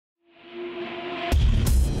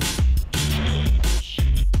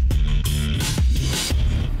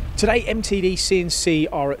Today, MTDCNC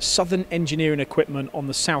are at Southern Engineering Equipment on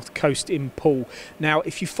the south coast in Poole. Now,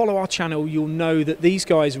 if you follow our channel, you'll know that these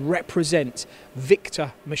guys represent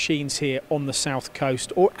Victor machines here on the south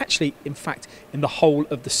coast, or actually, in fact, in the whole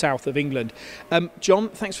of the south of England. John,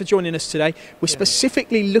 thanks for joining us today. We're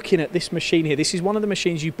specifically looking at this machine here. This is one of the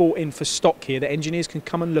machines you bought in for stock here that engineers can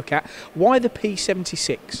come and look at. Why the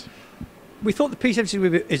P76? We thought the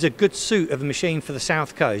P76 is a good suit of a machine for the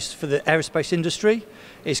south coast, for the aerospace industry.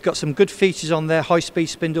 It's got some good features on there: high-speed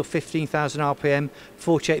spindle, 15,000 RPM,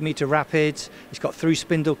 48-meter rapids. It's got through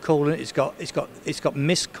spindle coolant. It's got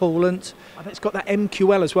mist coolant. I think it's got that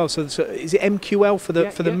MQL as well. So is it MQL for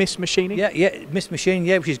the mist machining? Yeah, mist machining.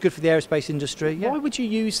 Yeah, which is good for the aerospace industry. Yeah. Why would you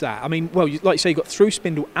use that? I mean, well, like you say, you've got through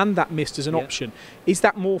spindle and that mist as an option. Is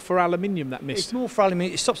that more for aluminium? That mist? It's more for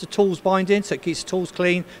aluminium. It stops the tools binding, so it keeps the tools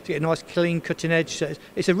clean. To get a nice, clean cutting edge. So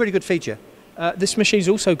it's a really good feature. This machine's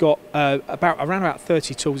also got around about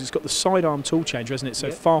 30 tools. It's got the sidearm tool changer, hasn't it?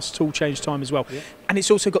 So fast tool change time as well. And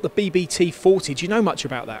it's also got the BBT40. Do you know much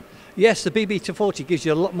about that? Yes, the BBT40 gives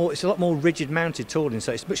you a lot more. It's a lot more rigid mounted tooling,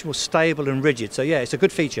 so it's much more stable and rigid. So yeah, it's a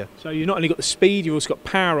good feature. So you've not only got the speed, you've also got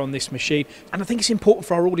power on this machine. And I think it's important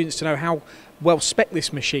for our audience to know how well spec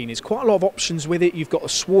this machine is. Quite a lot of options with it. You've got a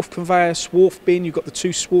swarf conveyor, swarf bin, you've got the 2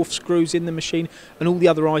 swarf screws in the machine, and all the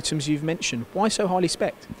other items you've mentioned. Why so highly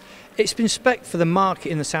spec'd? It's been spec'd for the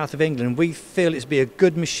market in the south of England. We feel it's be a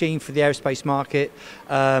good machine for the aerospace market.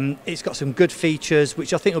 It's got some good features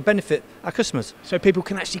which I think will benefit our customers. So people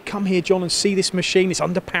can actually come here, John, and see this machine. It's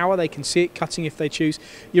under power. They can see it cutting if they choose.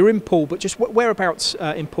 You're in Poole, but just whereabouts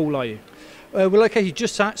in Poole are you? We're located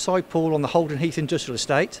just outside Poole on the Holden Heath Industrial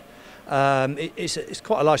Estate. It's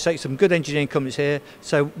quite a large estate, some good engineering companies here.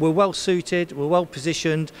 So we're well suited, we're well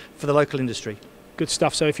positioned for the local industry. Good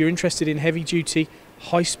stuff. So if you're interested in heavy duty,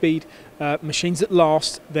 high-speed machines that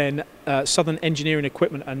last, then Southern Engineering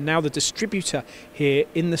Equipment are now the distributor here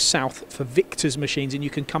in the south for Victor's machines, and you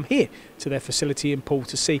can come here to their facility in Poole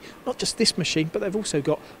to see not just this machine, but they've also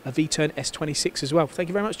got a V-Turn S26 as well. Thank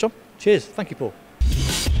you very much, John. Cheers. Thank you, Paul.